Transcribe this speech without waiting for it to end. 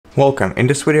Welcome. In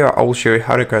this video I will show you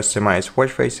how to customize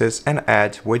watch faces and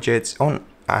add widgets on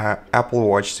Apple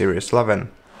Watch Series 11.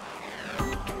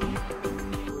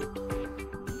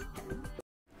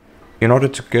 In order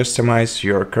to customize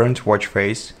your current watch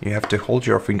face, you have to hold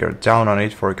your finger down on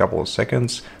it for a couple of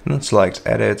seconds and then select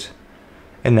Edit.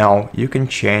 And now you can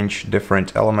change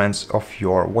different elements of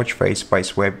your watch face by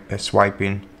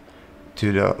swiping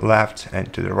to the left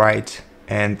and to the right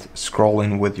and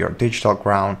scrolling with your digital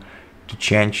crown to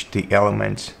change the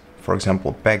elements, for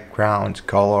example background,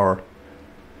 color.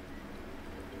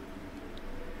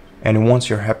 And once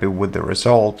you're happy with the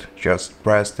result, just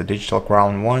press the digital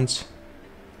crown once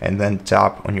and then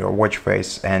tap on your watch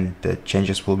face and the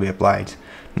changes will be applied.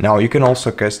 Now you can also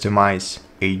customize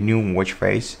a new watch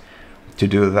face. To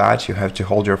do that, you have to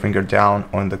hold your finger down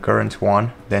on the current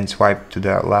one, then swipe to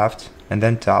the left and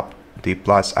then tap the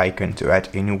plus icon to add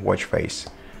a new watch face.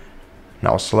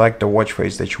 Now select the watch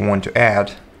face that you want to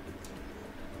add,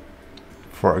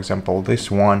 for example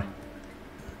this one,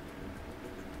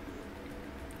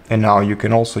 and now you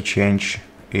can also change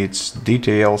its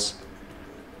details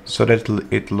so that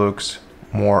it looks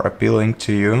more appealing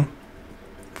to you.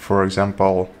 For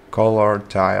example, color,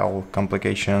 tile,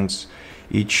 complications.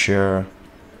 Each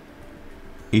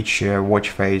watch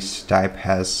face type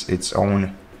has its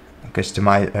own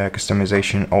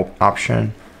customization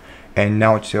option. And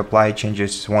now to apply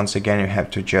changes, once again you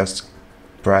have to just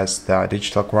press the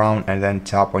digital crown and then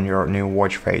tap on your new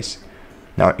watch face.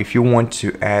 Now if you want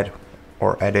to add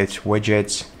or edit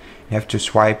widgets, you have to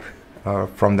swipe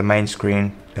from the main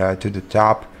screen to the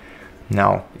top.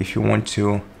 Now if you want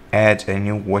to add a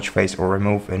new watch face or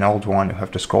remove an old one, you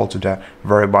have to scroll to the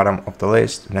very bottom of the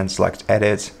list and then select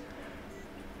Edit.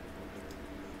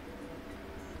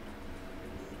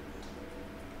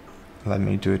 Let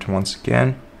me do it once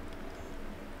again.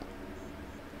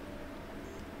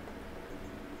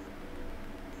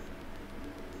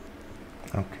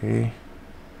 Okay.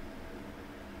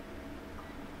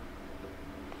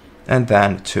 And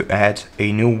then to add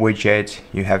a new widget,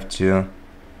 you have to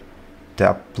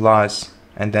tap plus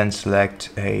and then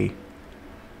select a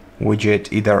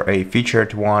widget, either a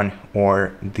featured one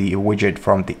or the widget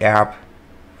from the app.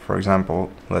 For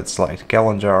example, let's select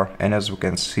calendar, and as we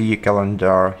can see,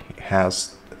 calendar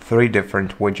has 3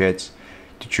 different widgets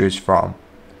to choose from.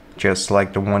 Just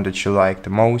select the one that you like the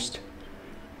most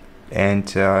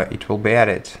and it will be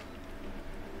added.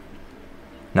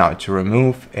 Now to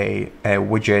remove a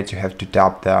widget, you have to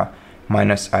tap the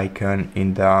minus icon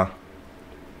in the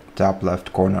top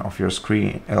left corner of your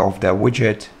screen of the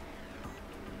widget,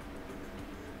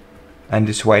 and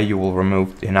this way you will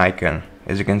remove an icon.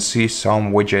 As you can see,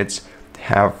 some widgets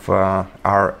have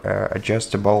are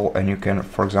adjustable, and you can,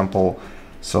 for example,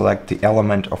 select the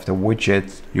element of the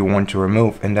widget you want to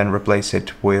remove and then replace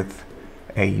it with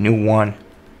a new one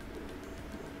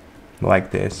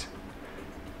like this.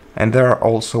 And there are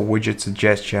also widget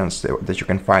suggestions that you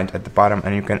can find at the bottom,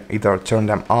 and you can either turn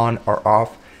them on or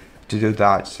off. To do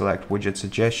that, select widget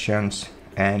suggestions,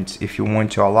 and if you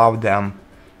want to allow them,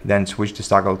 then switch this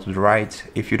toggle to the right.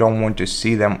 If you don't want to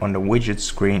see them on the widget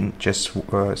screen, just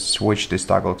switch this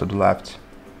toggle to the left.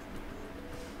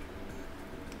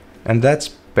 And that's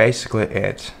basically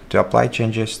it. To apply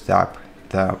changes, tap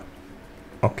the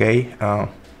OK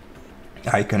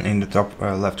icon in the top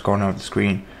left corner of the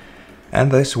screen,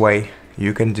 and this way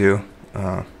you can do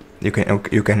you can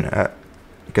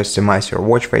customize your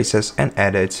watch faces and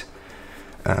edit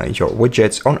your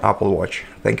widgets on Apple Watch.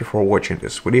 Thank you for watching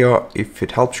this video. If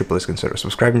it helps you, please consider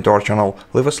subscribing to our channel,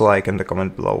 leave us a like and a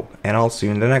comment below, and I'll see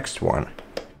you in the next one.